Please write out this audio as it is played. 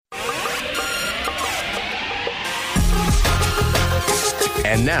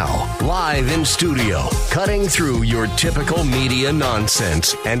And now, live in studio, cutting through your typical media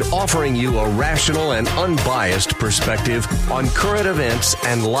nonsense and offering you a rational and unbiased perspective on current events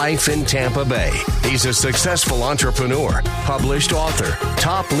and life in Tampa Bay. He's a successful entrepreneur, published author,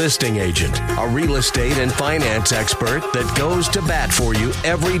 top listing agent, a real estate and finance expert that goes to bat for you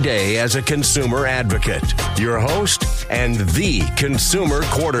every day as a consumer advocate. Your host and the consumer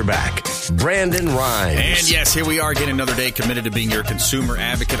quarterback, Brandon Rhymes. And yes, here we are again another day committed to being your consumer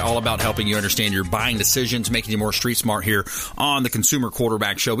advocate, all about helping you understand your buying decisions, making you more street smart here on the Consumer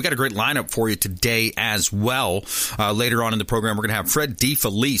Quarterback Show. We got a great lineup for you today as well. Later on in the program, we're going to have Fred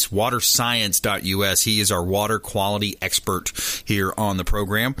DeFelice, waterscience.us. He is our water quality expert here on the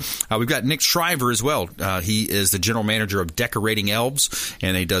program. We've got Nick Shriver as well. He is the general manager of Decorating Elves,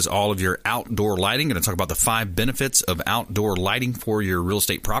 and he does all of your outdoor lighting. Going to talk about the 5 benefits of outdoor lighting for your real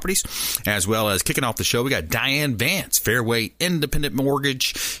estate properties, as well as kicking off the show, we got Diane Vance, Fairway Independent Mortgage.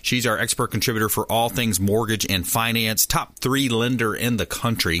 She's our expert contributor for all things mortgage and finance, top 3 lender in the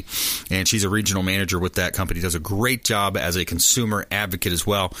country, and she's a regional manager with that company. Does a great job as a consumer advocate as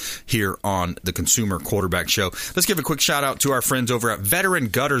well here on the Consumer Quarterback Show. Let's give a quick shout out to our friends over at Veteran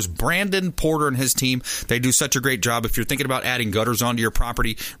Gutters. Brandon Porter and his team, they do such a great job. If you're thinking about adding gutters onto your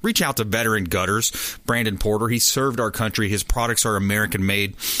property, reach out to Veteran Gutters. Brandon Porter, he served our country. His products are American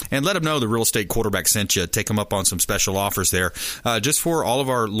made, and let him know the real estate quarterback sent you. Take him up on some special offers there. Just for all of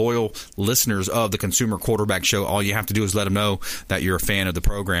our loyal listeners of the Consumer Quarterback Show, all you have to do is let them know that you're a fan of the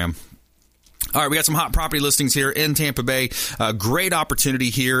program. All right, we got some hot property listings here in Tampa Bay. Great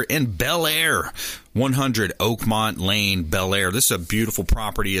opportunity here in Bel Air. 100 Oakmont Lane, Bel Air. This is a beautiful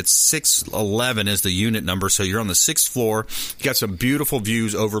property. It's 611 is the unit number, so you're on the 6th floor. You got some beautiful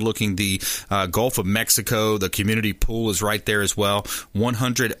views overlooking the Gulf of Mexico. The community pool is right there as well.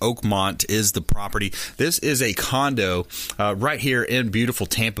 100 Oakmont is the property. This is a condo right here in beautiful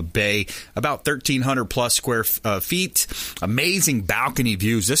Tampa Bay, about 1,300 plus square feet. Amazing balcony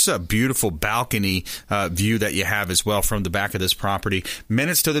views. This is a beautiful balcony view that you have as well from the back of this property.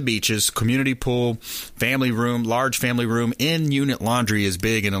 Minutes to the beaches, community pool, family room, large family room. In-unit laundry is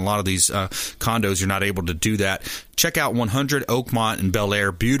big, and in a lot of these condos, you're not able to do that. Check out 100 Oakmont in Bel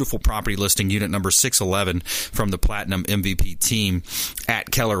Air. Beautiful property listing, unit number 611 from the Platinum MVP team at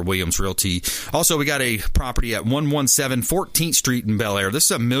Keller Williams Realty. Also, we got a property at 117 14th Street in Bel Air. This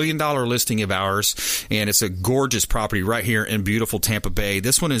is a $1 million listing of ours, and it's a gorgeous property right here in beautiful Tampa Bay.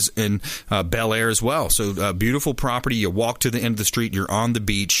 This one is in Bel Air as well. So beautiful property. You walk to the end of the street, you're on the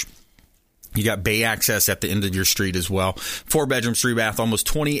beach. You got bay access at the end of your street as well. 4-bedroom, 3-bath, almost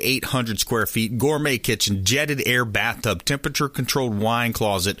 2,800 square feet. Gourmet kitchen, jetted air bathtub, temperature-controlled wine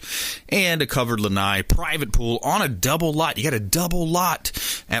closet, and a covered lanai. Private pool on a double lot. You got a double lot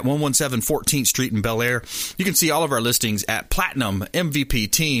at 117 14th Street in Bel Air. You can see all of our listings at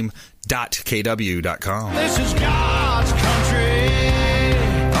platinummvpteam.kw.com. This is God's country.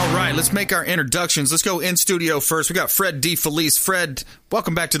 All right, let's make our introductions. Let's go in studio first. We got Fred DeFelice. Fred,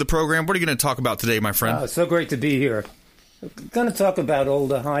 welcome back to the program. What are you going to talk about today, my friend? So great to be here. I'm going to talk about all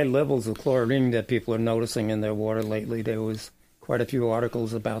the high levels of chlorine that people are noticing in their water lately. There was quite a few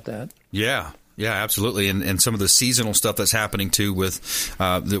articles about that. Yeah, absolutely. And some of the seasonal stuff that's happening, too, with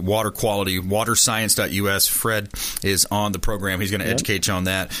the water quality. Waterscience.us. Fred is on the program. He's going to educate you on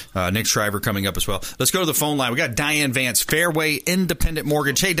that. Nick Shriver coming up as well. Let's go to the phone line. We got Diane Vance, Fairway Independent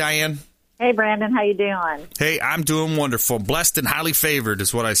Mortgage. Hey, Diane. Hey, Brandon. How you doing? Hey, I'm doing wonderful. Blessed and highly favored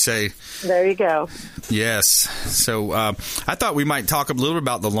is what I say. There you go. Yes. So I thought we might talk a little bit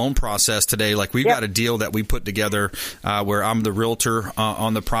about the loan process today. Like we've got a deal that we put together where I'm the realtor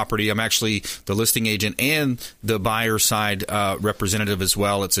on the property. I'm actually the listing agent and the buyer side representative as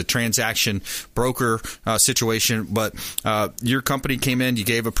well. It's a transaction broker situation. But your company came in, you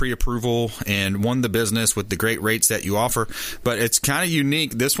gave a pre-approval and won the business with the great rates that you offer. But it's kind of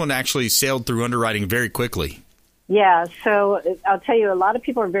unique. This one actually sailed through underwriting very quickly. Yeah, so I'll tell you, a lot of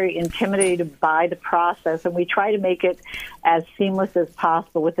people are very intimidated by the process, and we try to make it as seamless as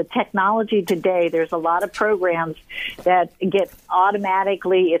possible. With the technology today, there's a lot of programs that get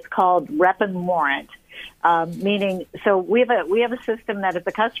automatically, it's called rep and warrant. Meaning, so we have a system that if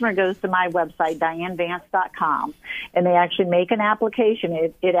the customer goes to my website, dianevance.com, and they actually make an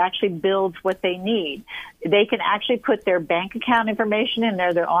application, it actually builds what they need. They can actually put their bank account information in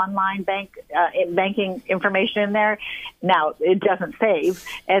there, their online banking information in there. Now, it doesn't save,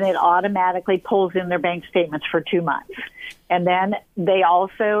 and it automatically pulls in their bank statements for 2 months. And then it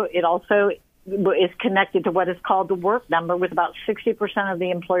also is connected to what is called the work number with about 60% of the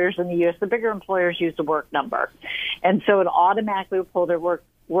employers in the U.S. The bigger employers use the work number. And so it automatically will pull their work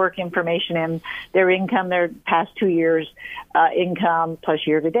work information in, their income, their past 2 years income plus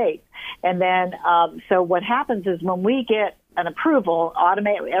year to date. And then, so what happens is when we get an approval,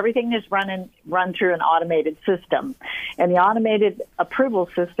 everything is run through an automated system. And the automated approval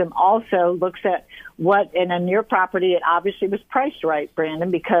system also looks at and in your property, it obviously was priced right,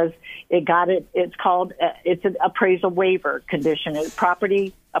 Brandon, because it's called, it's an appraisal waiver condition. It's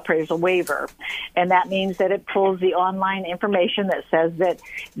property appraisal waiver. And that means that it pulls the online information that says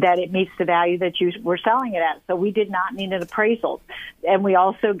that it meets the value that you were selling it at. So we did not need an appraisal. And we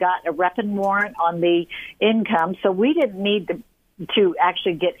also got a rep and warrant on the income. So we didn't need to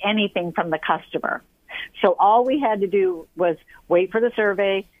actually get anything from the customer. So all we had to do was wait for the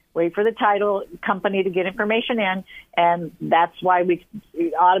survey, wait for the title company to get information in, and that's why we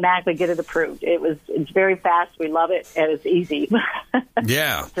automatically get it approved. It's very fast. We love it, and it's easy.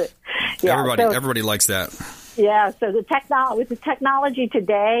 Yeah. Everybody likes that. Yeah. So with the technology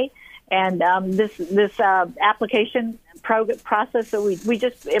today, and this application process that we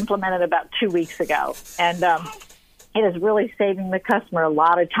just implemented about 2 weeks ago, and it is really saving the customer a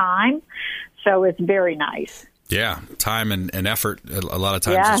lot of time. So it's very nice. Yeah, time and effort a lot of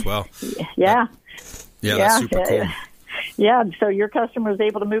times as well. Yeah. Yeah, that's super cool. Yeah, so your customer is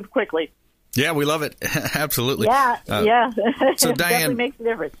able to move quickly. Yeah, we love it. Absolutely. Yeah. So, it Diane, definitely makes a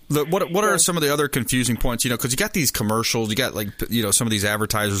difference. What are some of the other confusing points? Because you got these commercials, you got some of these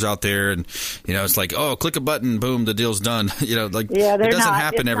advertisers out there, and it's like, oh, click a button, boom, the deal's done. It doesn't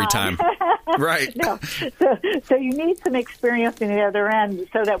happen every time. Right. No. So you need some experience on the other end,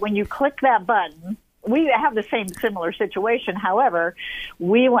 so that when you click that button. We have the similar situation. However,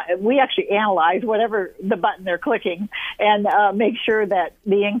 we actually analyze whatever the button they're clicking and make sure that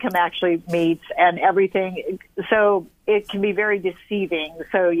the income actually meets and everything. So it can be very deceiving.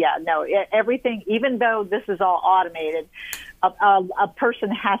 So everything, even though this is all automated, a person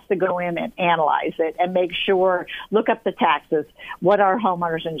has to go in and analyze it and make sure, look up the taxes, what are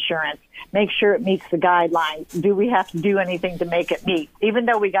homeowners insurance, make sure it meets the guidelines. Do we have to do anything to make it meet? Even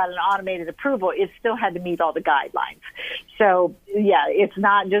though we got an automated approval, it still had to meet all the guidelines. So it's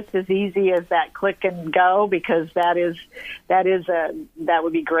not just as easy as that click and go, because that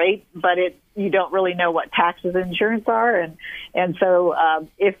would be great, but you don't really know what taxes and insurance are, and so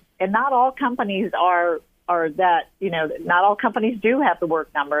not all companies are that, not all companies do have the work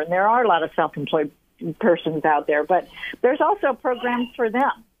number, and there are a lot of self-employed persons out there, but there's also programs for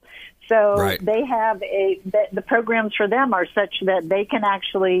them. So right. They have the programs for them are such that they can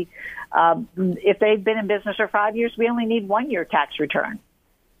actually, if they've been in business for 5 years, we only need 1 year tax return,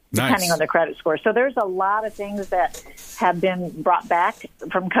 depending on the credit score. So there's a lot of things that have been brought back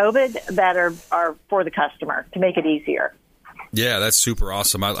from COVID that are for the customer to make it easier. Yeah, that's super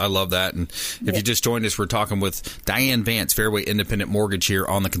awesome. I love that. And if you just joined us, we're talking with Diane Vance, Fairway Independent Mortgage, here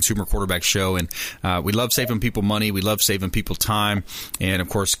on the Consumer Quarterback Show. And we love saving people money. We love saving people time. And, of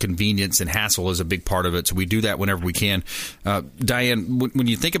course, convenience and hassle is a big part of it. So we do that whenever we can. Diane, when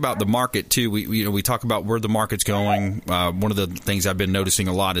you think about the market, too, we talk about where the market's going. One of the things I've been noticing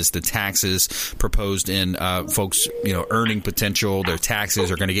a lot is the taxes proposed in folks, earning potential. Their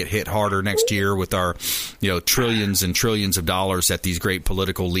taxes are going to get hit harder next year with our, trillions and trillions of dollars at these great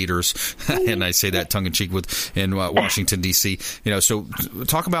political leaders, and I say that tongue in cheek in Washington D.C. So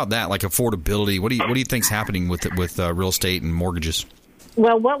talk about that, like affordability. What do you think's happening with real estate and mortgages?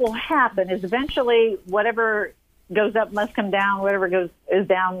 Well, what will happen is eventually whatever goes up must come down, whatever is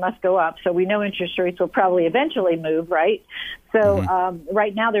down must go up. So we know interest rates will probably eventually move, right? So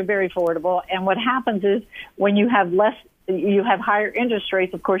right now they're very affordable, and what happens is when you have higher interest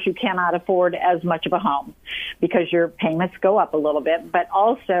rates, of course, you cannot afford as much of a home because your payments go up a little bit. But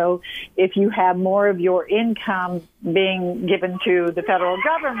also, if you have more of your income being given to the federal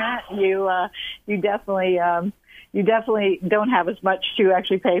government, you definitely don't have as much to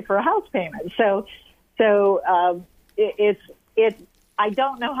actually pay for a house payment. So I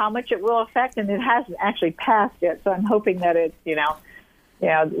don't know how much it will affect, and it hasn't actually passed yet. So I'm hoping that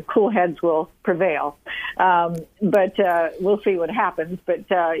cool heads will prevail. But we'll see what happens. But,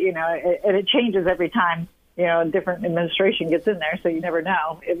 and it changes every time, a different administration gets in there, so you never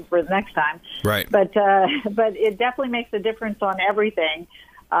know for the next time. Right. But it definitely makes a difference on everything.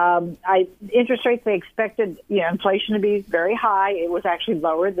 Interest rates, they expected, inflation to be very high. It was actually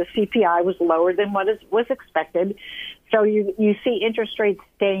lower. The CPI was lower than what was expected. So you see interest rates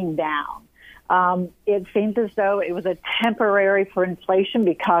staying down. It seems as though it was a temporary for inflation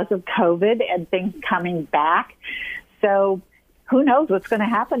because of COVID and things coming back. So who knows what's going to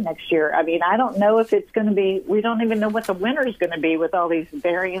happen next year? I mean, I don't know if it's going to be, we don't even know what the winter is going to be with all these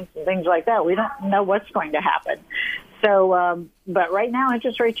variants and things like that. We don't know what's going to happen. So, but right now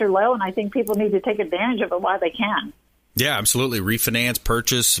interest rates are low, and I think people need to take advantage of it while they can. Yeah, absolutely. Refinance,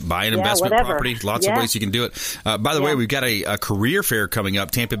 purchase, buy an investment whatever. property. Lots of ways you can do it. By the way, we've got a career fair coming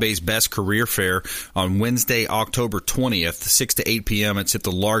up, Tampa Bay's Best Career Fair on Wednesday, October 20th, 6 to 8 p.m. It's at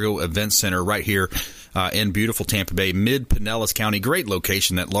the Largo Event Center right here in beautiful Tampa Bay, mid-Pinellas County. Great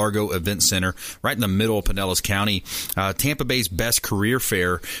location, that Largo Event Center, right in the middle of Pinellas County. Tampa Bay's Best Career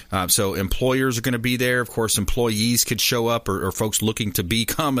Fair. So employers are going to be there. Of course, employees could show up, or folks looking to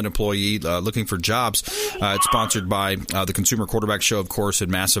become an employee, looking for jobs. It's sponsored by the Consumer Quarterback Show, of course,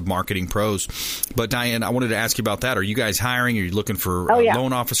 and Massive Marketing Pros. But, Diane, I wanted to ask you about that. Are you guys hiring? Are you looking for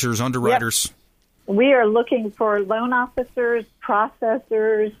loan officers, underwriters? Yep. We are looking for loan officers,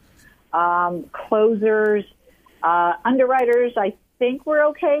 processors, closers, underwriters. I think we're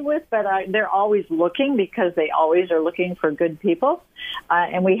okay with, but they're always looking because they always are looking for good people.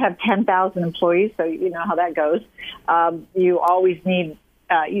 And we have 10,000 employees, so you know how that goes. You always need,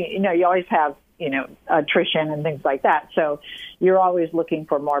 you always have, attrition and things like that. So you're always looking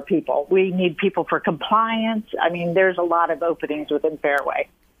for more people. We need people for compliance. I mean, there's a lot of openings within Fairway.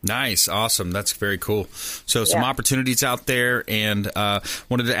 Nice. Awesome. That's very cool. So some opportunities out there, and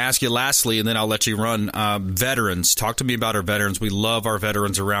wanted to ask you lastly, and then I'll let you run, veterans. Talk to me about our veterans. We love our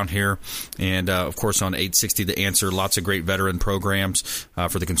veterans around here. And, of course, on 860 The Answer, lots of great veteran programs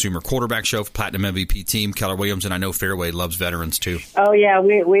for the Consumer Quarterback Show, Platinum MVP team, Keller Williams, and I know Fairway loves veterans too. Oh, yeah.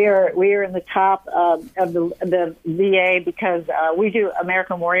 We are in the top of the VA because we do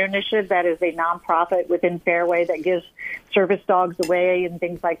American Warrior Initiative. That is a nonprofit within Fairway that gives service dogs away and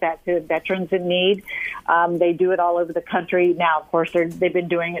things like that to veterans in need. They do it all over the country. Now, of course, they've been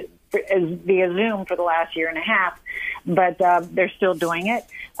doing it via Zoom for the last year and a half, but they're still doing it.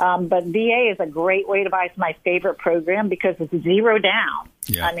 But VA is a great way to buy. It's my favorite program because it's zero down.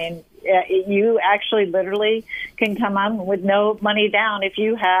 Yeah. I mean, you actually literally can come on with no money down. If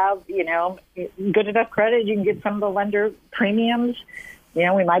you have, good enough credit, you can get some of the lender premiums.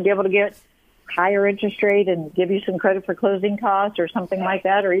 We might be able to get higher interest rate and give you some credit for closing costs or something like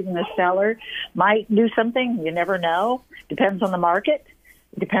that, or even the seller might do something. You never know. Depends on the market.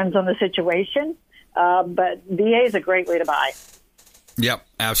 Depends on the situation. But VA is a great way to buy. Yep,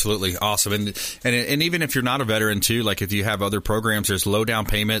 absolutely. Awesome. And even if you're not a veteran too, like if you have other programs, there's low down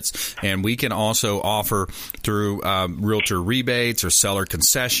payments, and we can also offer through realtor rebates or seller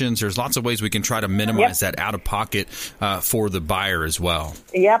concessions. There's lots of ways we can try to minimize that out of pocket for the buyer as well.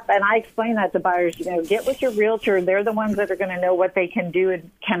 Yep. And I explain that to buyers, get with your realtor. They're the ones that are going to know what they can do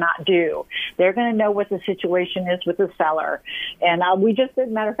and cannot do. They're going to know what the situation is with the seller. And we just did,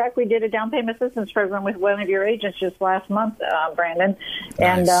 matter of fact, we did a down payment assistance program with one of your agents just last month, Brandon.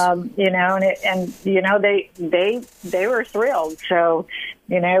 And, nice. They were thrilled. So,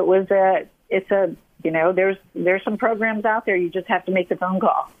 there's some programs out there. You just have to make the phone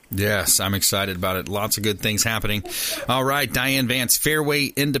call. Yes, I'm excited about it. Lots of good things happening. All right, Diane Vance, Fairway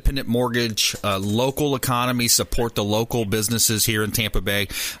Independent Mortgage, local economy, support the local businesses here in Tampa Bay.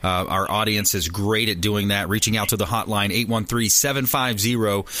 Our audience is great at doing that. Reaching out to the hotline,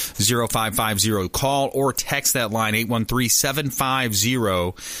 813-750-0550. Call or text that line,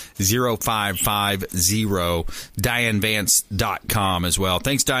 813-750-0550. DianeVance.com as well.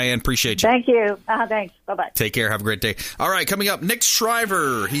 Thanks, Diane. Appreciate you. Thank you. Thanks. Bye-bye. Take care. Have a great day. All right, coming up, Nick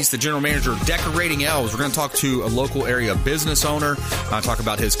Shriver. He's the general manager of Decorating Elves. We're going to talk to a local area business owner, talk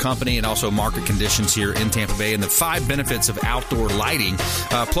about his company and also market conditions here in Tampa Bay and the 5 benefits of outdoor lighting.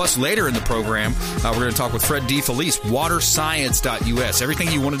 Plus, later in the program, we're going to talk with Fred DeFelice, waterscience.us.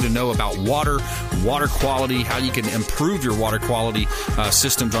 Everything you wanted to know about water quality, how you can improve your water quality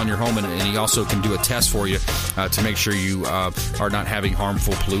systems on your home, and he also can do a test for you to make sure you are not having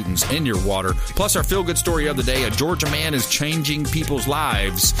harmful pollutants in your water. Plus, our feel-good story of the day, a Georgia man is changing people's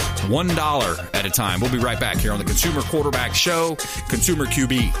lives $1 at a time. We'll be right back here on the Consumer Quarterback Show,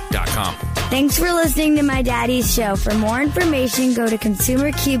 ConsumerQB.com. Thanks for listening to my daddy's show. For more information, go to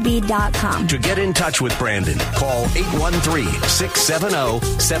ConsumerQB.com. To get in touch with Brandon, call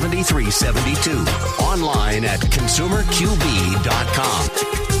 813-670-7372. Online at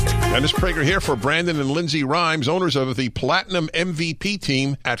ConsumerQB.com. Dennis Prager here for Brandon and Lindsay Rhymes, owners of the Platinum MVP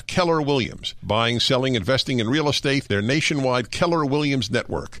team at Keller Williams. Buying, selling, investing in real estate, their nationwide Keller Williams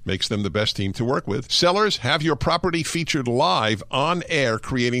network makes them the best team to work with. Sellers, have your property featured live on air,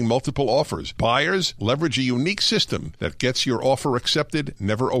 creating multiple offers. Buyers, leverage a unique system that gets your offer accepted,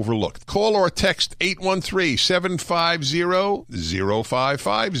 never overlooked. Call or text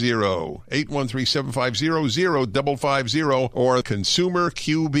 813-750-0550, 813-750-0550, or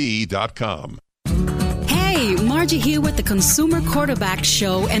ConsumerQB.com. Hey, Mark Margie here with the Consumer Quarterback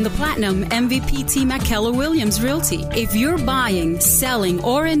Show and the Platinum MVP team at Keller Williams Realty. If you're buying, selling,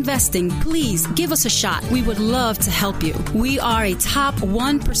 or investing, please give us a shot. We would love to help you. We are a top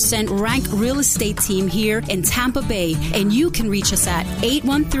 1% ranked real estate team here in Tampa Bay, and you can reach us at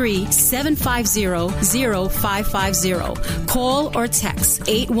 813-750-0550. Call or text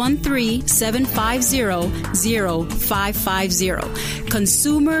 813-750-0550.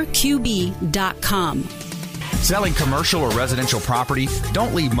 ConsumerQB.com. Selling commercial or residential property?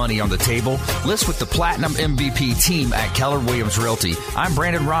 Don't leave money on the table. List with the Platinum MVP team at Keller Williams Realty. I'm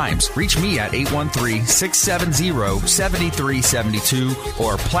Brandon Rhymes. Reach me at 813-670-7372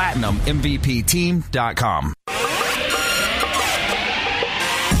 or PlatinumMVPteam.com.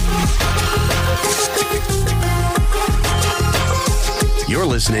 You're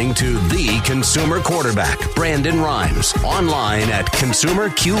listening to The Consumer Quarterback, Brandon Rhymes, online at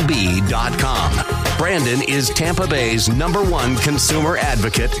ConsumerQB.com. Brandon is Tampa Bay's #1 consumer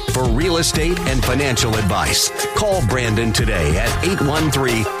advocate for real estate and financial advice. Call Brandon today at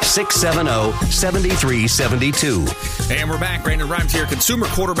 813-670-7372. And we're back. Brandon Rhymes here, Consumer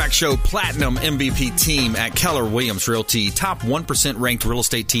Quarterback Show, Platinum MVP team at Keller Williams Realty, top 1% ranked real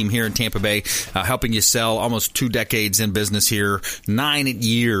estate team here in Tampa Bay, helping you sell, almost 2 decades in business here, 9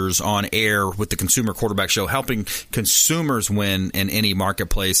 years on air with the Consumer Quarterback Show, helping consumers win in any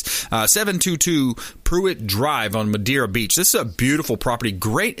marketplace. 722 Pruitt Drive on Madeira Beach. This is a beautiful property,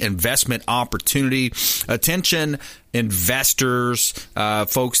 great investment opportunity. Attention investors,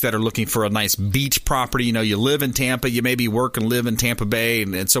 folks that are looking for a nice beach property. You know, you live in Tampa, you maybe work and live in Tampa Bay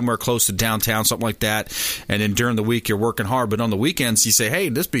and somewhere close to downtown, something like that. And then during the week, you're working hard. But on the weekends, you say, hey,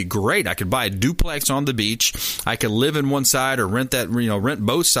 this would be great. I could buy a duplex on the beach. I could live in one side or rent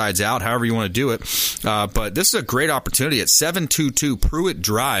both sides out, however you want to do it. But this is a great opportunity at 722 Pruitt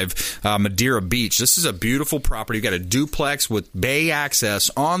Drive, Madeira Beach. This is a beautiful property. You've got a duplex with bay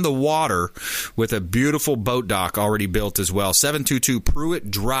access on the water with a beautiful boat dock already built as well. 722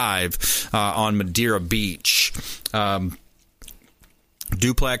 Pruitt Drive on Madeira Beach.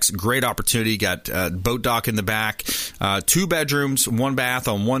 Duplex, great opportunity. Got boat dock in the back, 2 bedrooms, 1 bath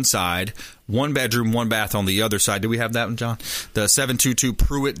on one side, 1 bedroom, 1 bath on the other side. Do we have that one, John? The 722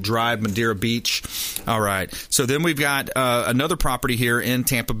 Pruitt Drive, Madeira Beach. All right. So then we've got another property here in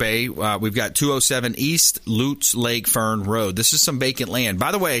Tampa Bay. We've got 207 East Lutz Lake Fern Road. This is some vacant land.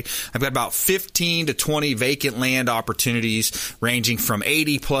 By the way, I've got about 15 to 20 vacant land opportunities ranging from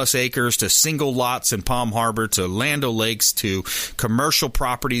 80-plus acres to single lots in Palm Harbor to Land O'Lakes to commercial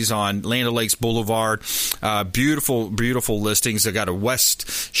properties on Land O'Lakes Boulevard. Beautiful, beautiful listings. I've got a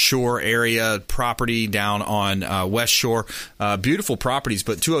West Shore area property down on West Shore. Beautiful properties,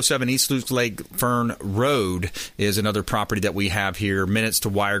 but 207 East Lutz Lake Fern Road is another property that we have here, minutes to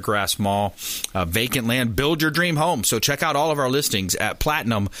Wiregrass Mall. Vacant land, build your dream home. So check out all of our listings at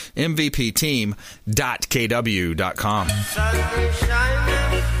PlatinumMVPteam.kw.com.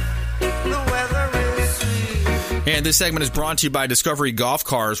 And this segment is brought to you by Discovery Golf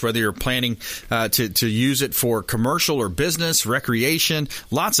Cars. Whether you're planning to use it for commercial or business, recreation,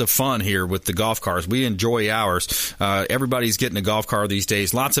 lots of fun here with the golf cars. We enjoy ours. Everybody's getting a golf car these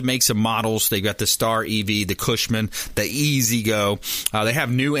days. Lots of makes and models. They've got the Star EV, the Cushman, the Easy Go. They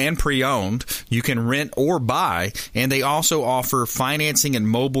have new and pre-owned. You can rent or buy. And they also offer financing and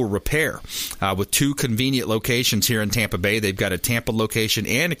mobile repair with 2 convenient locations here in Tampa Bay. They've got a Tampa location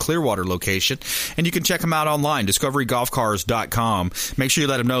and a Clearwater location. And you can check them out online. DiscoveryGolfCars.com. Make sure you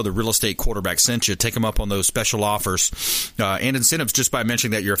let them know the real estate quarterback sent you. Take them up on those special offers and incentives just by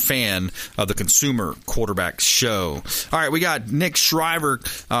mentioning that you're a fan of the Consumer Quarterback Show. All right, we got Nick Shriver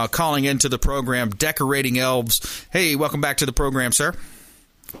calling into the program, Decorating Elves. Hey, welcome back to the program, sir.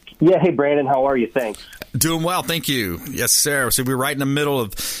 Yeah, hey, Brandon, how are you? Thanks. Doing well, thank you. Yes, sir. So we're right in the middle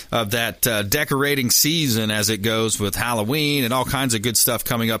of that decorating season as it goes with Halloween and all kinds of good stuff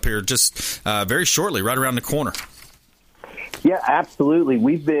coming up here just very shortly, right around the corner. Yeah, absolutely.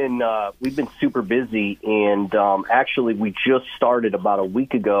 We've been super busy, and actually we just started about a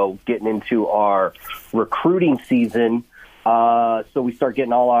week ago getting into our recruiting season. So we start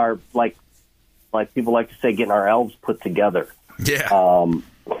getting all our, like people like to say, getting our elves put together. Yeah.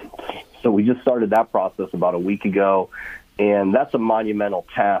 So we just started that process about a week ago, and that's a monumental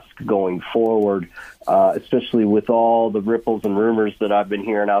task going forward, especially with all the ripples and rumors that I've been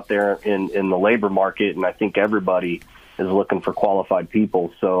hearing out there in the labor market, and I think everybody is looking for qualified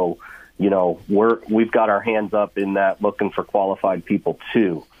people. So, you know, we've got our hands up in that, looking for qualified people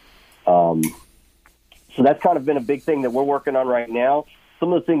too. So that's kind of been a big thing that we're working on right now.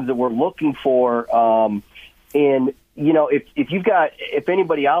 Some of the things that we're looking for, and you know, if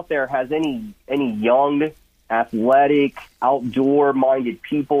anybody out there has any young athletic, outdoor-minded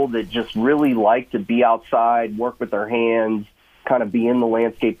people that just really like to be outside, work with their hands, kind of be in the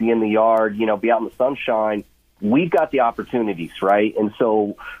landscape, be in the yard, be out in the sunshine. We've got the opportunities, right? And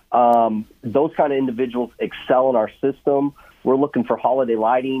so those kind of individuals excel in our system. We're looking for holiday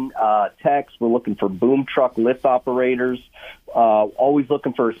lighting techs. We're looking for boom truck lift operators. Always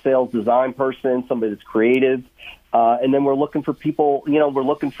looking for a sales design person, somebody that's creative. And then we're looking for people, we're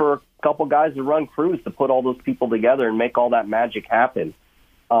looking for a couple guys to run crews to put all those people together and make all that magic happen.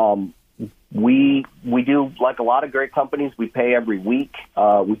 We do, like a lot of great companies, we pay every week.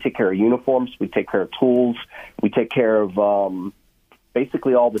 We take care of uniforms. We take care of tools. We take care of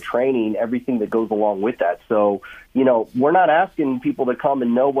basically all the training, everything that goes along with that. So, we're not asking people to come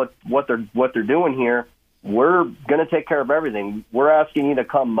and know what they're doing here. We're going to take care of everything. We're asking you to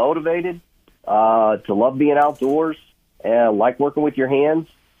come motivated, to love being outdoors, and like working with your hands.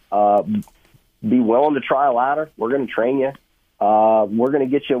 Be willing to try a ladder. We're going to train you. We're going to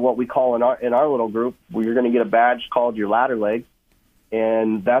get you what we call in our little group, where you're going to get a badge called your ladder legs.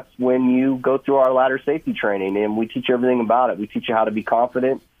 And that's when you go through our ladder safety training, and we teach you everything about it. We teach you how to be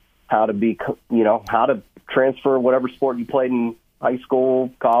confident, how to be, how to transfer whatever sport you played in high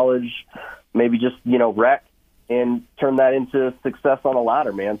school, college, maybe just, rec, and turn that into success on a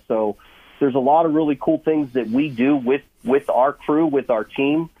ladder, man. So there's a lot of really cool things that we do with our crew, with our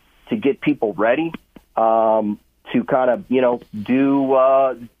team, to get people ready, to kind of,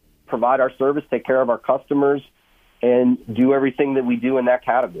 provide our service, take care of our customers, and do everything that we do in that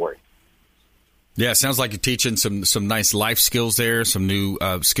category. Yeah, it sounds like you're teaching some nice life skills there, some new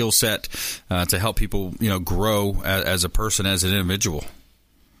skill set to help people, grow as a person, as an individual.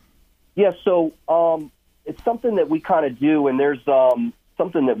 Yeah, so it's something that we kind of do, and there's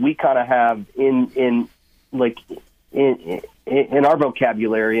something that we kind of have in our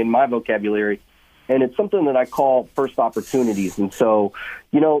vocabulary, in my vocabulary. And it's something that I call first opportunities. And so,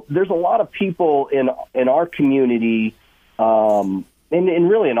 there's a lot of people in our community, and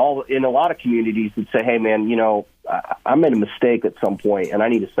really in a lot of communities that say, hey, man, I made a mistake at some point and I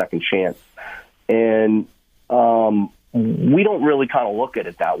need a second chance. And we don't really kind of look at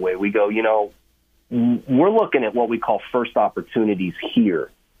it that way. We go, we're looking at what we call first opportunities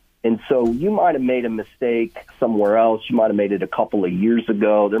here. And so you might have made a mistake somewhere else. You might have made it a couple of years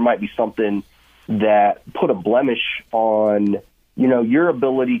ago. There might be something that put a blemish on, your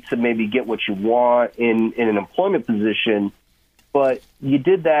ability to maybe get what you want in an employment position, but you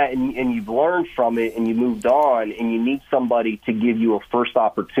did that and you've learned from it and you moved on, and you need somebody to give you a first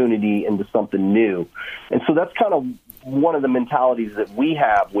opportunity into something new. And so that's kind of one of the mentalities that we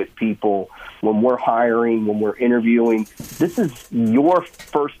have with people when we're hiring, when we're interviewing. This is your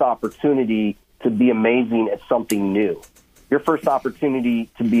first opportunity to be amazing at something new. Your first opportunity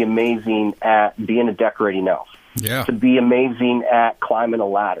to be amazing at being a decorating elf, to be amazing at climbing a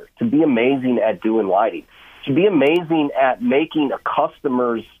ladder, to be amazing at doing lighting, to be amazing at making a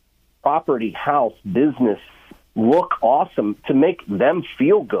customer's property, house, business look awesome, to make them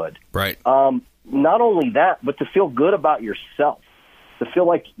feel good. Right. Not only that, but to feel good about yourself, to feel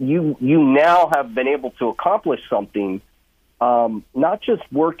like you now have been able to accomplish something, not just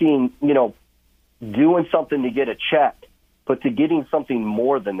working, doing something to get a check, but to getting something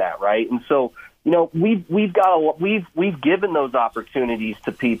more than that, right? And so, we've given those opportunities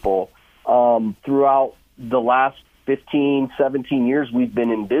to people throughout the last 15, 17 years we've been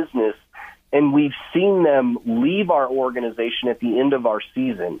in business, and we've seen them leave our organization at the end of our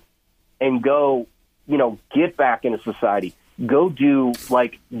season and go, get back into society, go do,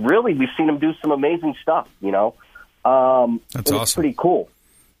 really, we've seen them do some amazing stuff, That's awesome. It's pretty cool.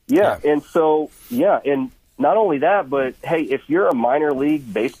 Yeah. And so, and not only that, but hey, if you're a minor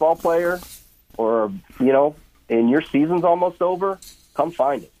league baseball player, or and your season's almost over, come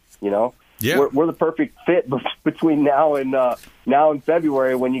find it. We're the perfect fit between now and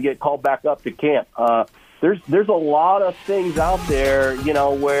February when you get called back up to camp. There's a lot of things out there,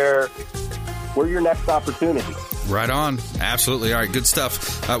 where we're your next opportunity. Right on. Absolutely. All right, good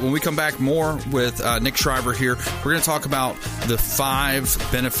stuff. When we come back, more with Nick Shriver here. We're going to talk about the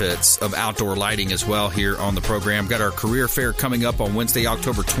 5 benefits of outdoor lighting as well here on the program. Got our career fair coming up on Wednesday,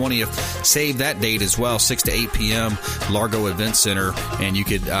 October 20th. Save that date as well, 6 to 8 p.m., Largo Event Center, and you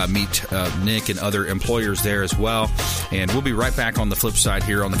could meet Nick and other employers there as well. And we'll be right back on the flip side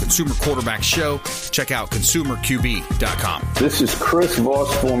here on the Consumer Quarterback Show. Check out ConsumerQB.com. This is Chris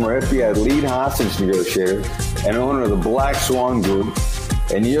Voss, former FBI lead hostage negotiator and owner of the Black Swan Group,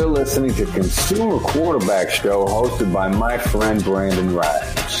 and you're listening to Consumer Quarterback Show hosted by my friend Brandon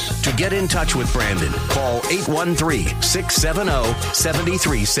Rhymes. To get in touch with Brandon, call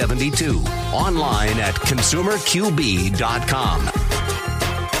 813-670-7372. Online at ConsumerQB.com.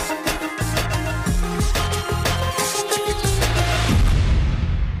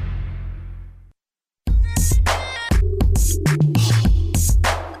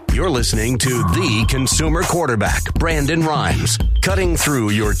 You're listening to the consumer quarterback, Brandon Rhymes, cutting through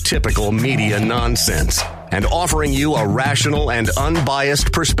your typical media nonsense and offering you a rational and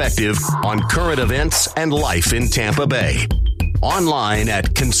unbiased perspective on current events and life in Tampa Bay. Online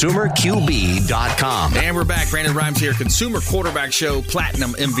at ConsumerQB.com. And we're back. Brandon Rhymes here. Consumer Quarterback Show,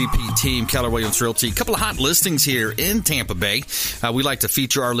 Platinum MVP team, Keller Williams Realty. A couple of hot listings here in Tampa Bay. We like to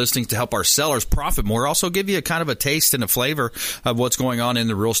feature our listings to help our sellers profit more. Also give you a kind of a taste and a flavor of what's going on in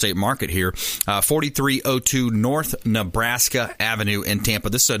the real estate market here. 4302 North Nebraska Avenue in Tampa.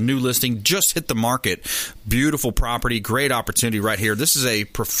 This is a new listing. Just hit the market. Beautiful property. Great opportunity right here. This is a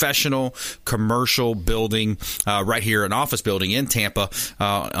professional commercial building right here, an office building in Tampa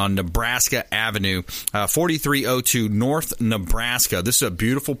on Nebraska Avenue, 4302 North Nebraska. This is a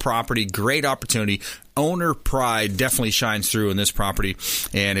beautiful property, great opportunity. Owner pride definitely shines through in this property,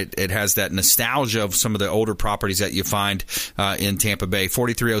 and it has that nostalgia of some of the older properties that you find in Tampa Bay.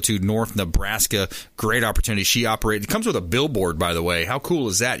 4302 North Nebraska, great opportunity. It comes with a billboard, by the way. How cool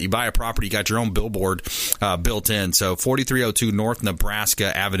is that? You buy a property, you got your own billboard built in. So 4302 North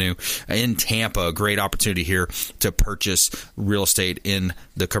Nebraska Avenue in Tampa, great opportunity here to purchase real estate in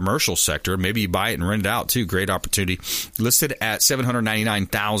the commercial sector. Maybe you buy it and rent it out too. Great opportunity. Listed at $799,000,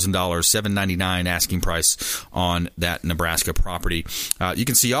 $799 asking price on that Nebraska property. You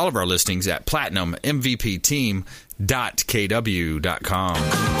can see all of our listings at platinummvpteam.kw.com.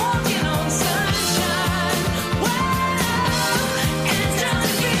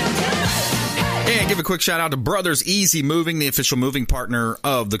 And give a quick shout out to Brothers Easy Moving, the official moving partner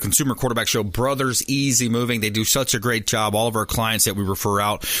of the Consumer Quarterback Show. Brothers Easy Moving. They do such a great job. All of our clients that we refer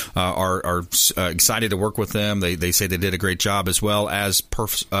out are excited to work with them. They say they did a great job, as well as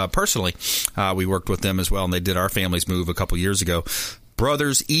personally. We worked with them as well, and they did our family's move a couple years ago.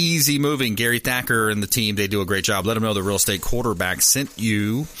 Brothers Easy Moving. Gary Thacker and the team, they do a great job. Let them know the real estate quarterback sent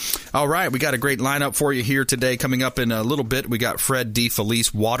you. All right, we got a great lineup for you here today. Coming up in a little bit, we got Fred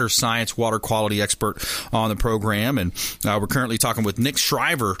DeFelice, water science, water quality expert on the program. And we're currently talking with Nick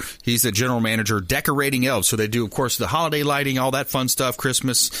Shriver. He's the general manager, Decorating Elves. So they do, of course, the holiday lighting, all that fun stuff,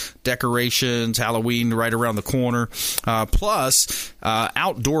 Christmas decorations, Halloween right around the corner, plus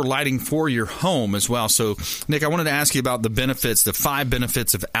outdoor lighting for your home as well. So, Nick, I wanted to ask you about the benefits, the 5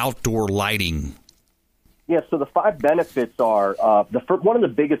 benefits of outdoor lighting. Yeah, so the 5 benefits are, one of the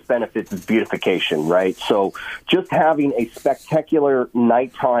biggest benefits is beautification, right? So just having a spectacular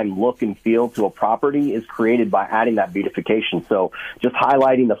nighttime look and feel to a property is created by adding that beautification. So just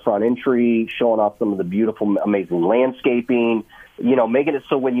highlighting the front entry, showing off some of the beautiful, amazing landscaping, making it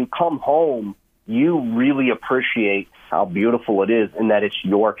so when you come home, you really appreciate how beautiful it is and that it's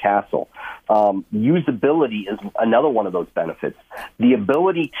your castle. Usability is another one of those benefits. The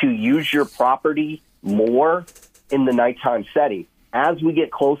ability to use your property more in the nighttime setting. As we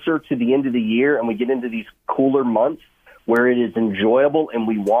get closer to the end of the year and we get into these cooler months where it is enjoyable and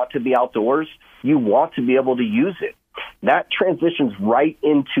we want to be outdoors, you want to be able to use it. That transitions right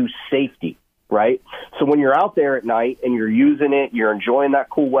into safety, right? So when you're out there at night and you're using it, you're enjoying that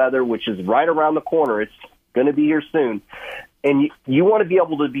cool weather, which is right around the corner. It's going to be here soon. And you want to be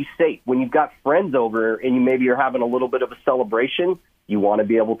able to be safe. When you've got friends over and maybe you're having a little bit of a celebration, you want to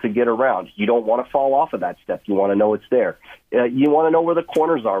be able to get around. You don't want to fall off of that step. You want to know it's there. You want to know where the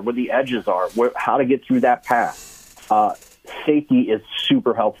corners are, where the edges are, how to get through that path. Safety is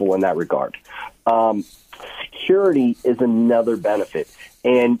super helpful in that regard. Security is another benefit.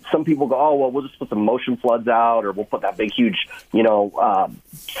 And some people go, oh, well, we'll just put some motion floods out, or we'll put that big, huge,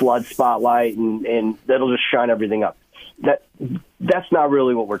 flood spotlight, and that'll just shine everything up. That's not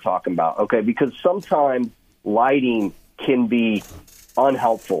really what we're talking about, okay? Because sometimes lighting can be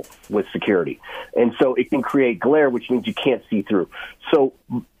unhelpful with security. And so it can create glare, which means you can't see through. So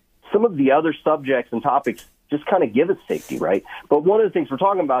some of the other subjects and topics just kind of give us safety, right? But one of the things we're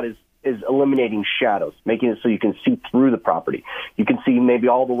talking about is eliminating shadows, making it so you can see through the property. You can see maybe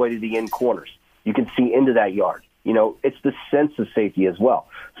all the way to the end corners. You can see into that yard. It's the sense of safety as well.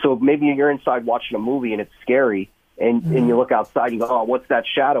 So maybe you're inside watching a movie and it's scary, and you look outside and you go, oh, what's that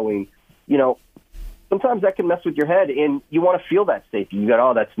shadowing? Sometimes that can mess with your head, and you want to feel that safety. You go,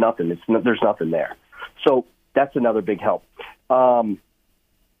 oh, that's nothing. There's nothing there. So that's another big help. And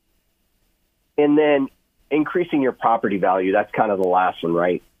then increasing your property value, that's kind of the last one,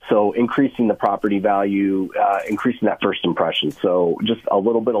 right? So increasing the property value, increasing that first impression. So just a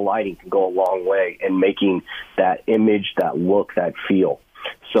little bit of lighting can go a long way in making that image, that look, that feel.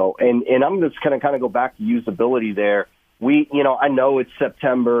 So, and I'm just going to kind of go back to usability there. I know it's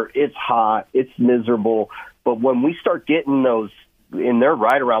September, it's hot, it's miserable, but when we start getting those, and they're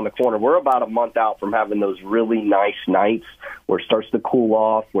right around the corner, we're about a month out from having those really nice nights where it starts to cool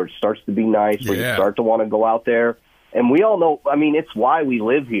off, where it starts to be nice, where you start to want to go out there. And we all know, it's why we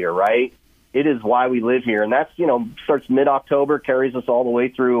live here, right? It is why we live here. And that's, starts mid-October, carries us all the way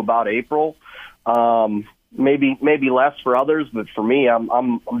through about April. Maybe less for others, but for me,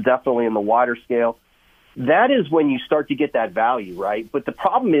 I'm definitely in the wider scale. That is when you start to get that value, right? But the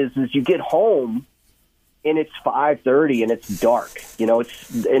problem is you get home and it's 5:30 and it's dark.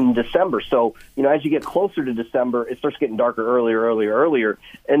 It's in December. So, as you get closer to December, it starts getting darker earlier.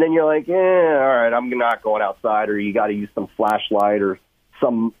 And then you're like, all right, I'm not going outside, or you got to use some flashlight or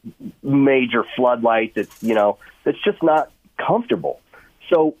some major floodlight that's just not comfortable.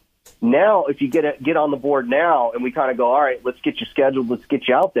 So now if you get on the board now and we kind of go, all right, let's get you scheduled, let's get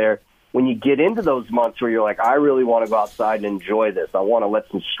you out there. When you get into those months where you're like, I really want to go outside and enjoy this, I want to let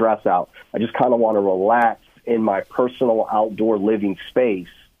some stress out, I just kind of want to relax in my personal outdoor living space,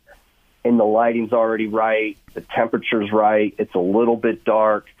 and the lighting's already right, the temperature's right, it's a little bit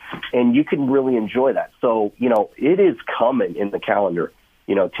dark, and you can really enjoy that. So, it is coming in the calendar.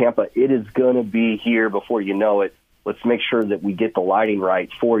 Tampa, it is going to be here before you know it. Let's make sure that we get the lighting right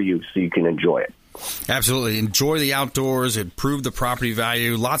for you so you can enjoy it. Absolutely. Enjoy the outdoors, improve the property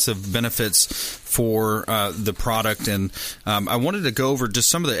value, lots of benefits for the product. And I wanted to go over just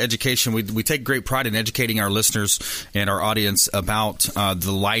some of the education. We take great pride in educating our listeners and our audience about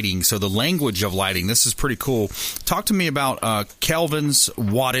the lighting. So the language of lighting, this is pretty cool. Talk to me about kelvins,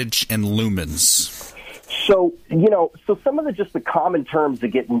 wattage, and lumens. So, so some of the common terms that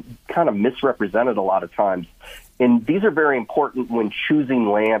get kind of misrepresented a lot of times. And these are very important when choosing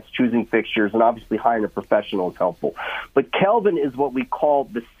lamps, choosing fixtures, and obviously hiring a professional is helpful. But Kelvin is what we call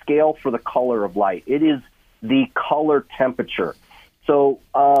the scale for the color of light. It is the color temperature. So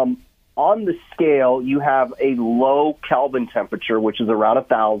on the scale, you have a low Kelvin temperature, which is around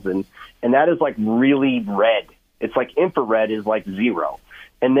 1,000, and that is like really red. It's like infrared is like 0.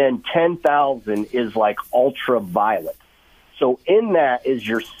 And then 10,000 is like ultraviolet. So in that is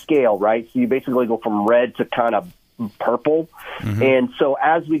your scale, right? So you basically go from red to kind of purple. Mm-hmm. And so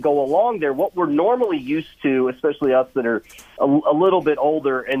as we go along there, what we're normally used to, especially us that are a little bit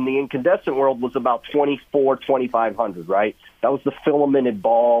older in the incandescent world, was about 2,500, right? That was the filamented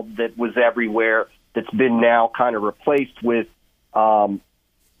bulb that was everywhere that's been now kind of replaced with the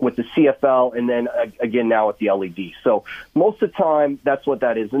CFL, and then again now with the LED. So most of the time, that's what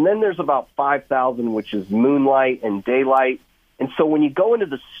that is. And then there's about 5,000, which is moonlight and daylight. And so when you go into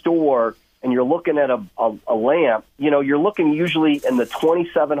the store and you're looking at a lamp, you're looking usually in the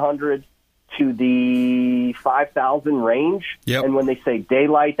 2,700 to the 5,000 range. Yep. And when they say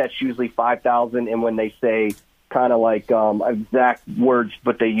daylight, that's usually 5,000. And when they say kind of like exact words,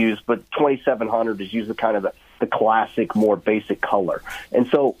 but 2,700 is usually kind of the classic, more basic color. And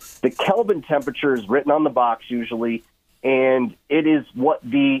so the Kelvin temperature is written on the box usually, and it is what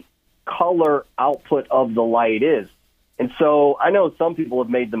the color output of the light is. And so I know some people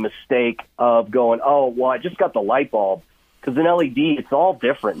have made the mistake of going, oh, well, I just got the light bulb, because in LED, it's all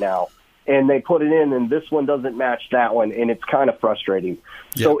different now. And they put it in, and this one doesn't match that one, and it's kind of frustrating.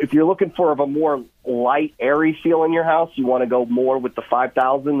 Yep. So if you're looking for a more light, airy feel in your house, you want to go more with the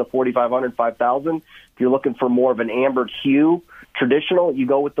 5,000, the 4,500, 5,000. If you're looking for more of an amber hue, traditional, you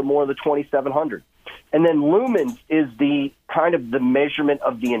go with the 2,700. And then lumens is the kind of the measurement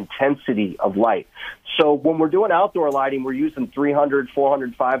of the intensity of light. So when we're doing outdoor lighting, we're using 300,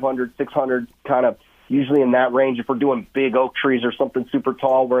 400, 500, 600, kind of usually in that range. If we're doing big oak trees or something super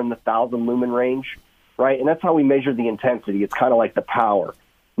tall, we're in the 1,000 lumen range, right? And that's how we measure the intensity. It's kind of like the power.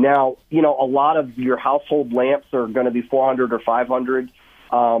 Now, a lot of your household lamps are going to be 400 or 500.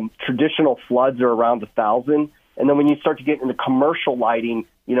 Traditional floods are around 1,000. And then when you start to get into commercial lighting,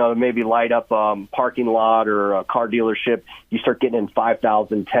 maybe light up a parking lot or a car dealership, you start getting in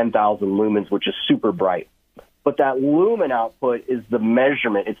 5,000, 10,000 lumens, which is super bright. But that lumen output is the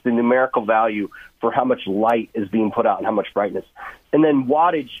measurement. It's the numerical value for how much light is being put out and how much brightness. And then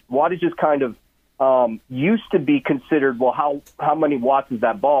wattage is kind of used to be considered, well, how many watts is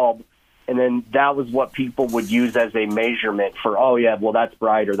that bulb? And then that was what people would use as a measurement for, oh, yeah, well, that's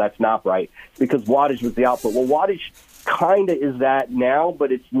bright or that's not bright, because wattage was the output. Well, wattage kind of is that now,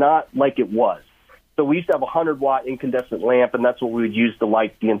 but it's not like it was. So we used to have a 100-watt incandescent lamp, and that's what we would use to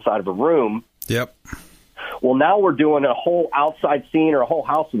light the inside of a room. Yep. Well, now we're doing a whole outside scene or a whole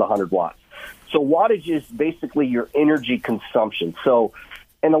house with 100 watts. So wattage is basically your energy consumption. So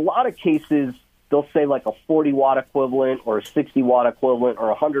in a lot of cases, they'll say like a 40-watt equivalent or a 60-watt equivalent or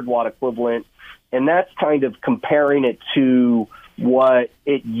a 100-watt equivalent, and that's kind of comparing it to what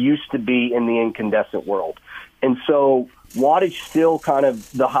it used to be in the incandescent world. And so wattage still kind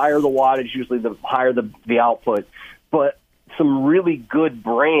of, the higher the wattage, usually the higher the output. But some really good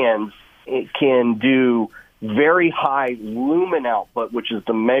brands, it can do very high lumen output, which is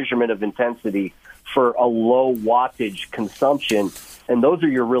the measurement of intensity for a low wattage consumption. And those are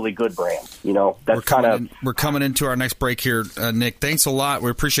your really good brands. You know, that's we're coming into our next break here, Nick. Thanks a lot. We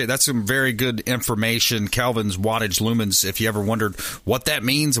appreciate it. That's some very good information. Kelvin's wattage lumens. If you ever wondered what that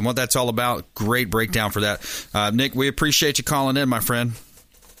means and what that's all about, great breakdown for that. Nick, we appreciate you calling in, my friend.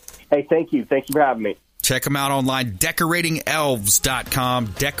 Hey, thank you. Thank you for having me. Check them out online, decoratingelves.com,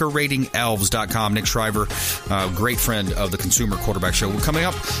 decoratingelves.com. Nick Shriver, great friend of the Consumer Quarterback Show. Well, coming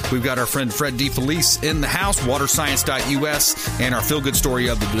up, we've got our friend Fred DeFelice in the house, waterscience.us, and our feel-good story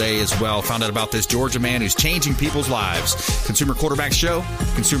of the day as well. Found out about this Georgia man who's changing people's lives. Consumer Quarterback Show,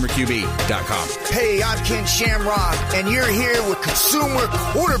 consumerqb.com. Hey, I'm Ken Shamrock, and you're here with Consumer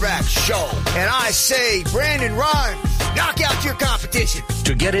Quarterback Show. And I say, Brandon Rhymes, knock out your competition.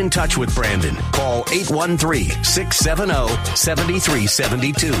 To get in touch with Brandon, call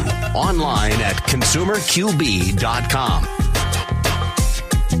 813-670-7372. Online at consumerqb.com.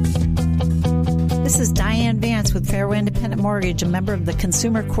 This is Diane Vance with Fairway Independent Mortgage, a member of the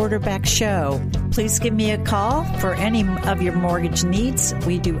Consumer Quarterback Show. Please give me a call for any of your mortgage needs.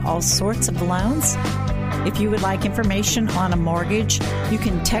 We do all sorts of loans. If you would like information on a mortgage, you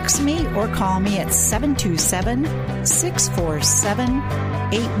can text me or call me at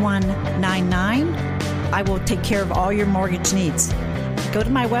 727-647-8199. I will take care of all your mortgage needs. Go to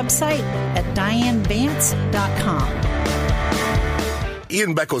my website at dianevance.com.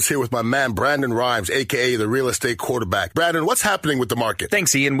 Ian Beckles here with my man, Brandon Rhymes, a.k.a. the real estate quarterback. Brandon, what's happening with the market?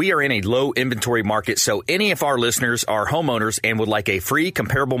 Thanks, Ian. We are in a low inventory market, so any of our listeners are homeowners and would like a free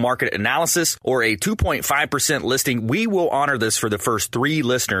comparable market analysis or a 2.5% listing, we will honor this for the first 3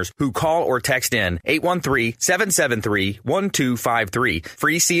 listeners who call or text in 813-773-1253.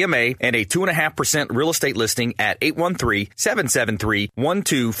 Free CMA and a 2.5% real estate listing at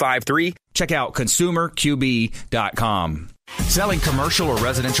 813-773-1253. Check out consumerqb.com. Selling commercial or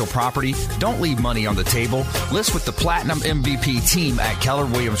residential property? Don't leave money on the table. List with the Platinum MVP team at Keller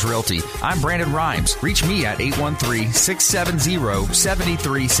Williams Realty. I'm Brandon Rhymes. Reach me at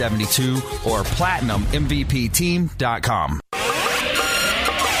 813-670-7372 or platinummvpteam.com.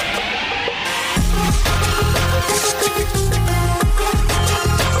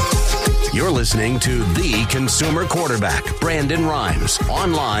 You're listening to The Consumer Quarterback, Brandon Rhymes,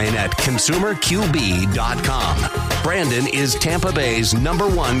 online at consumerqb.com. Brandon is Tampa Bay's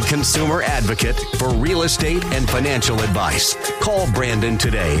 #1 consumer advocate for real estate and financial advice. Call Brandon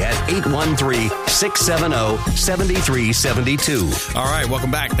today at 813-670-7372. All right,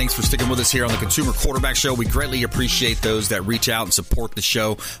 welcome back. Thanks for sticking with us here on the Consumer Quarterback Show. We greatly appreciate those that reach out and support the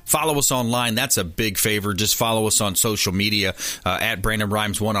show. Follow us online. That's a big favor. Just follow us on social media at Brandon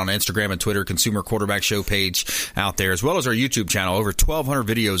Rhymes 1 on Instagram and Twitter, Consumer Quarterback Show page out there, as well as our YouTube channel. Over 1,200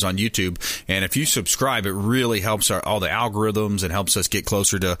 videos on YouTube. And if you subscribe, it really helps all the algorithms and helps us get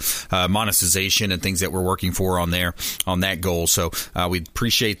closer to monetization and things that we're working for on there, on that goal. So we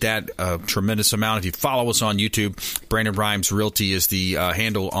appreciate that a tremendous amount. If you follow us on YouTube, Brandon Rhymes Realty is the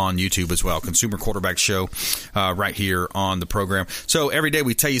handle on YouTube as well. Consumer Quarterback Show right here on the program. So every day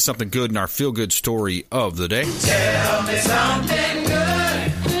we tell you something good in our feel-good story of the day. Tell me something good.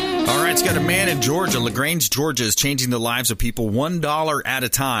 All right, it's got a man in Georgia. LaGrange, Georgia is changing the lives of people $1 at a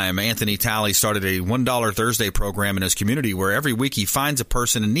time. Anthony Talley started a $1 Thursday program in his community where every week he finds a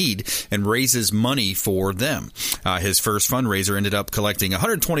person in need and raises money for them. His first fundraiser ended up collecting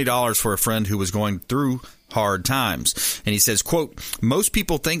 $120 for a friend who was going through hard times. And he says, quote, most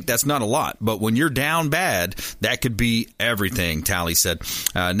people think that's not a lot, but when you're down bad, that could be everything, Talley said.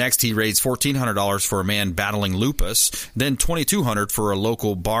 Next, he raised $1,400 for a man battling lupus, then $2,200 for a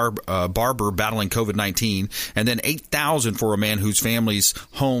local barber battling COVID-19, and then $8,000 for a man whose family's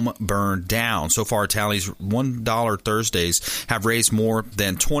home burned down. So far, Talley's $1 Thursdays have raised more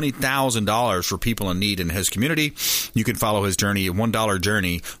than $20,000 for people in need in his community. You can follow his journey at $1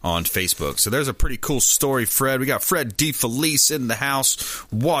 Journey on Facebook. So there's a pretty cool story, Fred. We got Fred DeFelice in the house,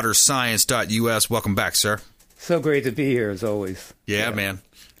 waterscience.us. Welcome back, sir. So great to be here, as always. Yeah, man.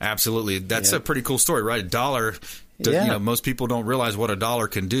 Absolutely. That's a pretty cool story, right? $1 Most people don't realize what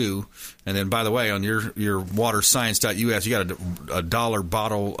 $1 can do. And then, by the way, on your waterscience.us, you got a $1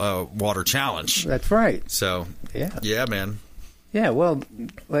 bottle water challenge. That's right. So, yeah, man. Yeah, well,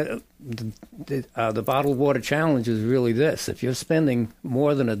 the bottled water challenge is really this. If you're spending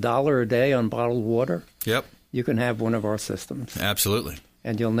more than $1 a day on bottled water, you can have one of our systems. Absolutely.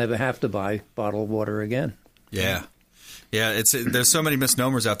 And you'll never have to buy bottled water again. Yeah. Yeah, there's so many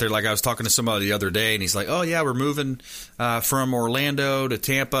misnomers out there. Like I was talking to somebody the other day, and he's like, "Oh yeah, we're moving from Orlando to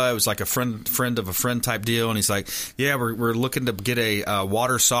Tampa." It was like a friend of a friend type deal, and he's like, "Yeah, we're looking to get a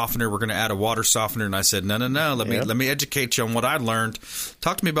water softener. We're going to add a water softener." And I said, "No. Let me educate you on what I learned.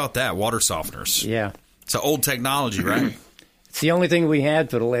 Talk to me about that water softeners." Yeah, it's an old technology, right? It's the only thing we had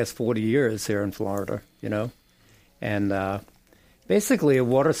for the last 40 years here in Florida, and basically a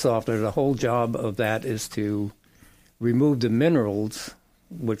water softener. The whole job of that is to remove the minerals,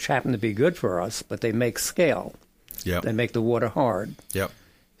 which happen to be good for us, but they make scale. Yep. They make the water hard. Yep.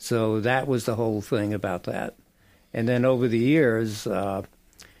 So that was the whole thing about that. And then over the years, our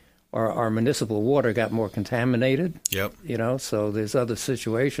municipal water got more contaminated. Yep. So there's other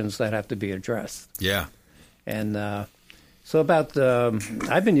situations that have to be addressed. Yeah. And so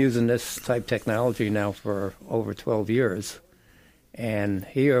I've been using this type technology now for over 12 years. And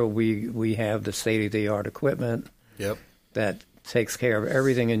here we have the state-of-the-art equipment. Yep. That takes care of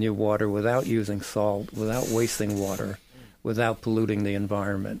everything in your water without using salt, without wasting water, without polluting the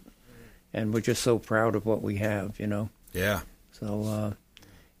environment. And we're just so proud of what we have, Yeah. So,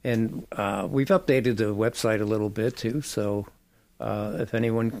 and we've updated the website a little bit, too. So if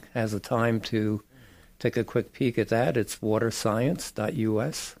anyone has the time to take a quick peek at that, it's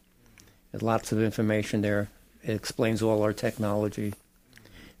waterscience.us. There's lots of information there. It explains all our technology.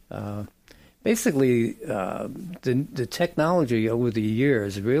 Basically, the technology over the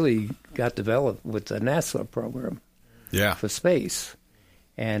years really got developed with the NASA program for space.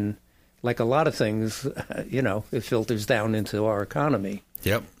 And like a lot of things, it filters down into our economy.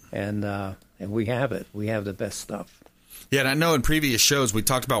 Yep. And we have it. We have the best stuff. Yeah, and I know in previous shows we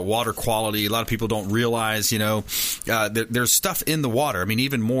talked about water quality. A lot of people don't realize, there's stuff in the water. I mean,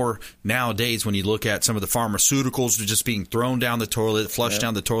 even more nowadays when you look at some of the pharmaceuticals that are just being thrown down the toilet, flushed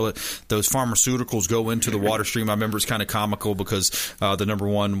down the toilet. Those pharmaceuticals go into the water stream. I remember it's kind of comical because the number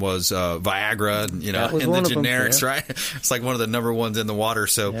one was Viagra, in the generics, right? It's like one of the number ones in the water.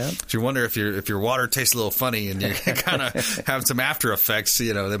 So if you wonder if your water tastes a little funny and you kind of have some after effects,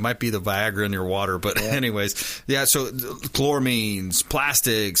 there might be the Viagra in your water. But anyways, so chloramines,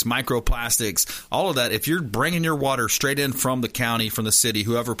 plastics, microplastics, all of that. If you're bringing your water straight in from the county, from the city,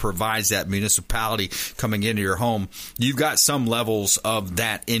 whoever provides that municipality coming into your home, you've got some levels of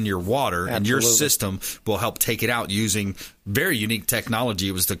that in your water. Absolutely. And your system will help take it out using very unique technology.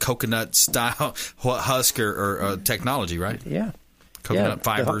 It was the coconut style husk or technology, right? Yeah. Coconut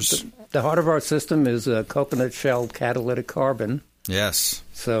fibers. The heart of our system is coconut shell catalytic carbon. Yes.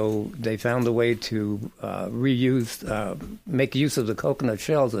 So they found a way to make use of the coconut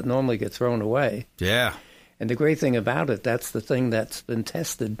shells that normally get thrown away. Yeah. And the great thing about it, that's the thing that's been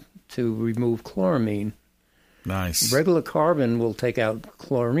tested to remove chloramine. Nice. Regular carbon will take out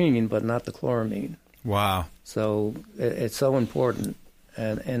chloramine, but not the chloramine. Wow. So it's so important.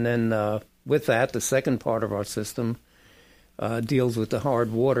 And then with that, the second part of our system deals with the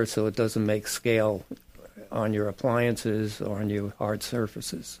hard water so it doesn't make scale on your appliances or on your hard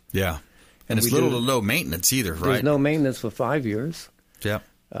surfaces. Yeah. And it's little to no maintenance either, right? There's no maintenance for 5 years. Yeah.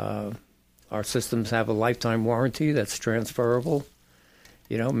 Our systems have a lifetime warranty that's transferable.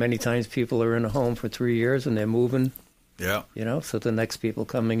 Many times people are in a home for 3 years and they're moving. Yeah. So the next people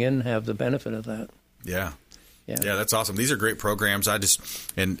coming in have the benefit of that. Yeah. Yeah, that's awesome. These are great programs.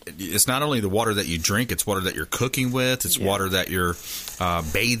 And it's not only the water that you drink, it's water that you're cooking with, it's water that you're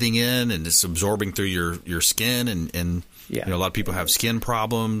bathing in, and it's absorbing through your skin. And a lot of people have skin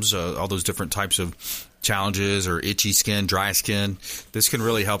problems, all those different types of challenges, or itchy skin, dry skin. This can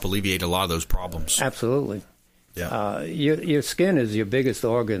really help alleviate a lot of those problems. Absolutely. Yeah. Your skin is your biggest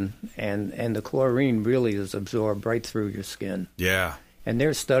organ, and the chlorine really is absorbed right through your skin. Yeah. And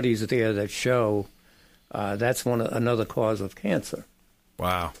there's studies there that show that's another cause of cancer.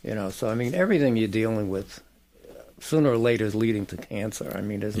 Wow. So I mean, everything you're dealing with, sooner or later, is leading to cancer. I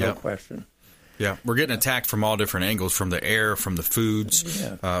mean, there's no question. Yeah, we're getting attacked from all different angles, from the air, from the foods,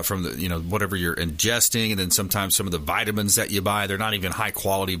 from the whatever you're ingesting, and then sometimes some of the vitamins that you buy, they're not even high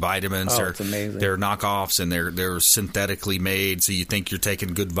quality vitamins. Oh, it's amazing. They're knockoffs, and they're synthetically made, so you think you're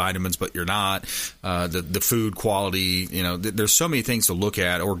taking good vitamins, but you're not. The food quality, there's so many things to look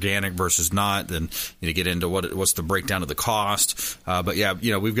at, organic versus not. Then you get into what's the breakdown of the cost. But yeah,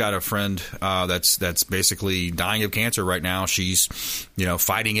 we've got a friend that's basically dying of cancer right now. She's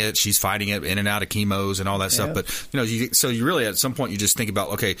fighting it. She's fighting it in and out of chemos and all that stuff. But so you really at some point you just think about,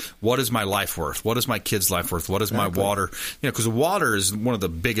 okay, what is my life worth? What is my kid's life worth? What is my water? Because water is one of the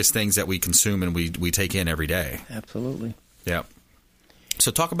biggest things that we consume and we take in every day. Absolutely. Yeah. So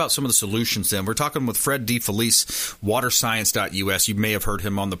talk about some of the solutions then. We're talking with Fred DeFelice, waterscience.us. You may have heard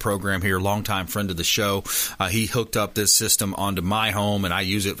him on the program here, longtime friend of the show. He hooked up this system onto my home, and I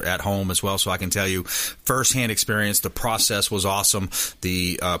use it at home as well, so I can tell you firsthand experience. The process was awesome.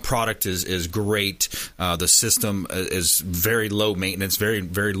 The product is great. The system is very low maintenance, very,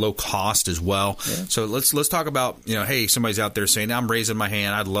 very low cost as well. Yeah. So let's talk about, hey, somebody's out there saying, I'm raising my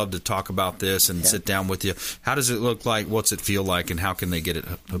hand. I'd love to talk about this and sit down with you. How does it look like? What's it feel like? And how can they get it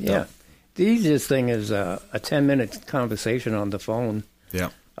hooked up? The easiest thing is a 10-minute conversation on the phone. Yeah.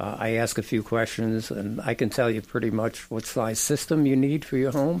 I ask a few questions, and I can tell you pretty much what size system you need for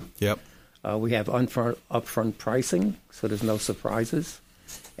your home. Yep. We have upfront pricing, so there's no surprises.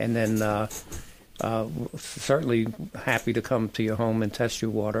 And then certainly happy to come to your home and test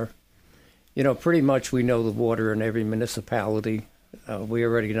your water. Pretty much we know the water in every municipality. We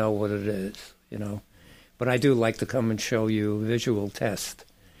already know what it is, But I do like to come and show you a visual test.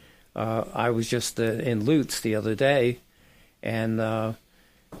 I was just in Lutz the other day and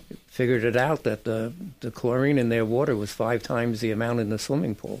figured it out that the chlorine in their water was 5 times the amount in the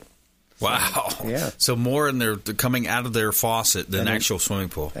swimming pool. Wow. Yeah. So more in their coming out of their faucet than actual swimming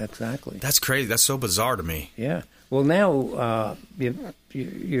pool. Exactly. That's crazy. That's so bizarre to me. Yeah. Well, now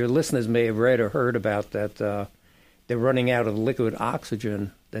your listeners may have read or heard about that they're running out of liquid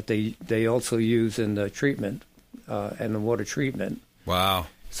oxygen that they also use in the treatment and the water treatment. Wow.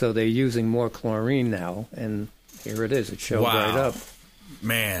 So they're using more chlorine now, and here it is. It showed right up.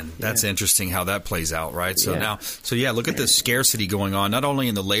 Man, that's interesting how that plays out, right? So look at the scarcity going on, not only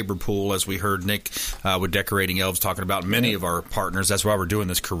in the labor pool, as we heard Nick with Decorating Elves talking about many of our partners. That's why we're doing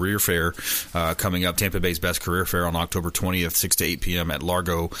this career fair coming up, Tampa Bay's Best Career Fair on October 20th, 6 to 8 p.m. at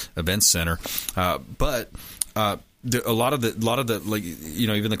Largo Events Center. But a lot of the like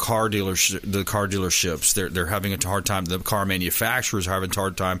even the car dealerships they're having a hard time. The car manufacturers are having a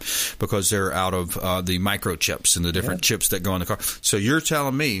hard time because they're out of the microchips and the different chips that go in the car. So you're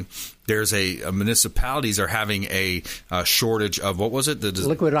telling me there's municipalities are having a shortage of, what was it?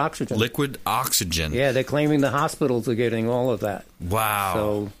 Liquid oxygen. Liquid oxygen. Yeah, they're claiming the hospitals are getting all of that. Wow.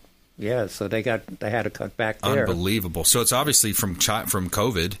 So. Yeah, so they had to cut back there. Unbelievable. So it's obviously from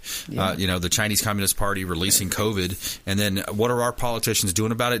COVID. Yeah. The Chinese Communist Party releasing COVID, and then what are our politicians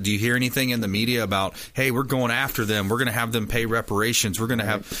doing about it? Do you hear anything in the media about, hey, we're going after them, we're going to have them pay reparations, we're going to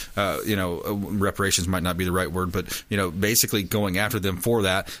have, reparations might not be the right word, but basically going after them for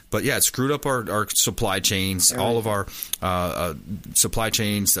that. But yeah, it screwed up our supply chains, all of our supply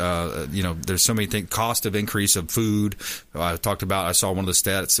chains. There's so many things. Cost of increase of food. I saw one of the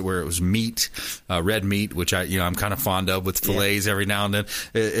stats where it was meat, red meat, which I'm kind of fond of with fillets every now and then.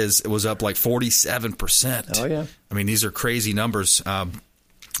 It was up like 47%. Oh yeah. I mean, these are crazy numbers.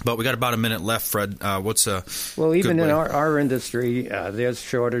 But we got about a minute left, Fred. What's a even in our industry, there's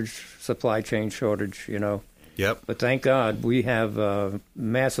supply chain shortage. Yep. But thank God we have a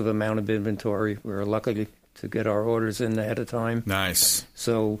massive amount of inventory. We're lucky to get our orders in ahead of time. Nice.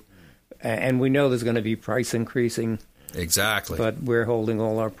 So, and we know there's going to be price increasing. Exactly. But we're holding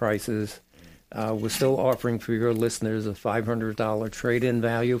all our prices. We're still offering for your listeners a $500 trade-in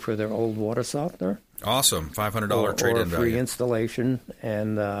value for their old water softener. Awesome. $500 trade-in value. Or free installation.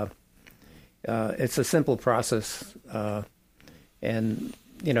 And it's a simple process. We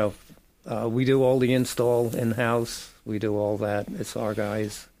do all the install in-house. We do all that. It's our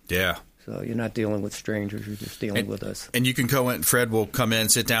guys. Yeah. So you're not dealing with strangers. You're just dealing with us. And you can go in. Fred will come in,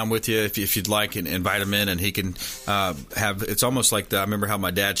 sit down with you if you'd like, and invite him in. And he can have. It's almost like I remember how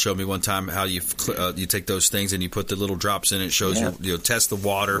my dad showed me one time how you take those things and you put the little drops in. It shows you test the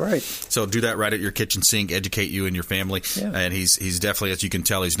water. Right. So do that right at your kitchen sink. Educate you and your family. Yeah. And he's definitely, as you can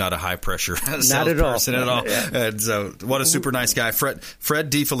tell, he's not a high pressure salesperson at all. Yeah. And so what a super nice guy, Fred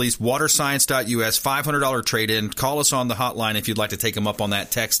DeFelice, waterscience.us, $500 trade in. Call us on the hotline if you'd like to take him up on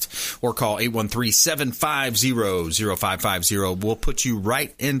that. Text or or call 813-750-0550. We'll put you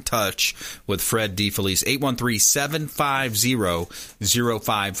right in touch with Fred DeFelice.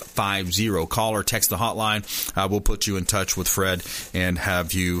 813-750-0550. Call or text the hotline. We'll put you in touch with Fred and have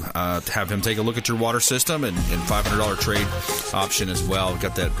him take a look at your water system and $500 trade option as well. We've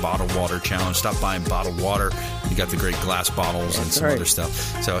got that bottled water challenge. Stop buying bottled water. You got the great glass bottles and some other stuff.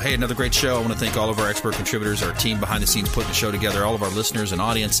 So, hey, another great show. I want to thank all of our expert contributors, our team behind the scenes putting the show together, all of our listeners and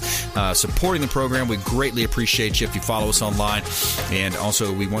audience supporting the program. We greatly appreciate you if you follow us online. And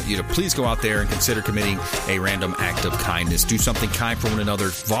also, we want you to please go out there and consider committing a random act of kindness. Do something kind for one another.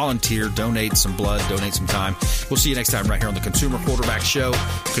 Volunteer. Donate some blood. Donate some time. We'll see you next time right here on the Consumer Quarterback Show,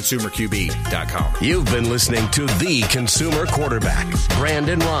 ConsumerQB.com. You've been listening to The Consumer Quarterback,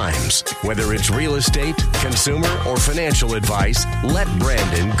 Brandon Rhymes. Whether it's real estate, consumer, or financial advice, let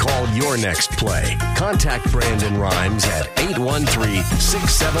Brandon call your next play. Contact Brandon Rhymes at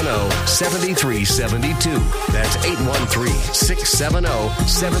 813-670-7372. That's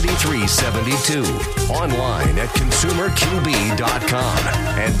 813-670-7372. Online at ConsumerQB.com.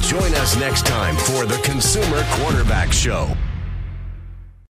 And join us next time for the Consumer Quarterback Show.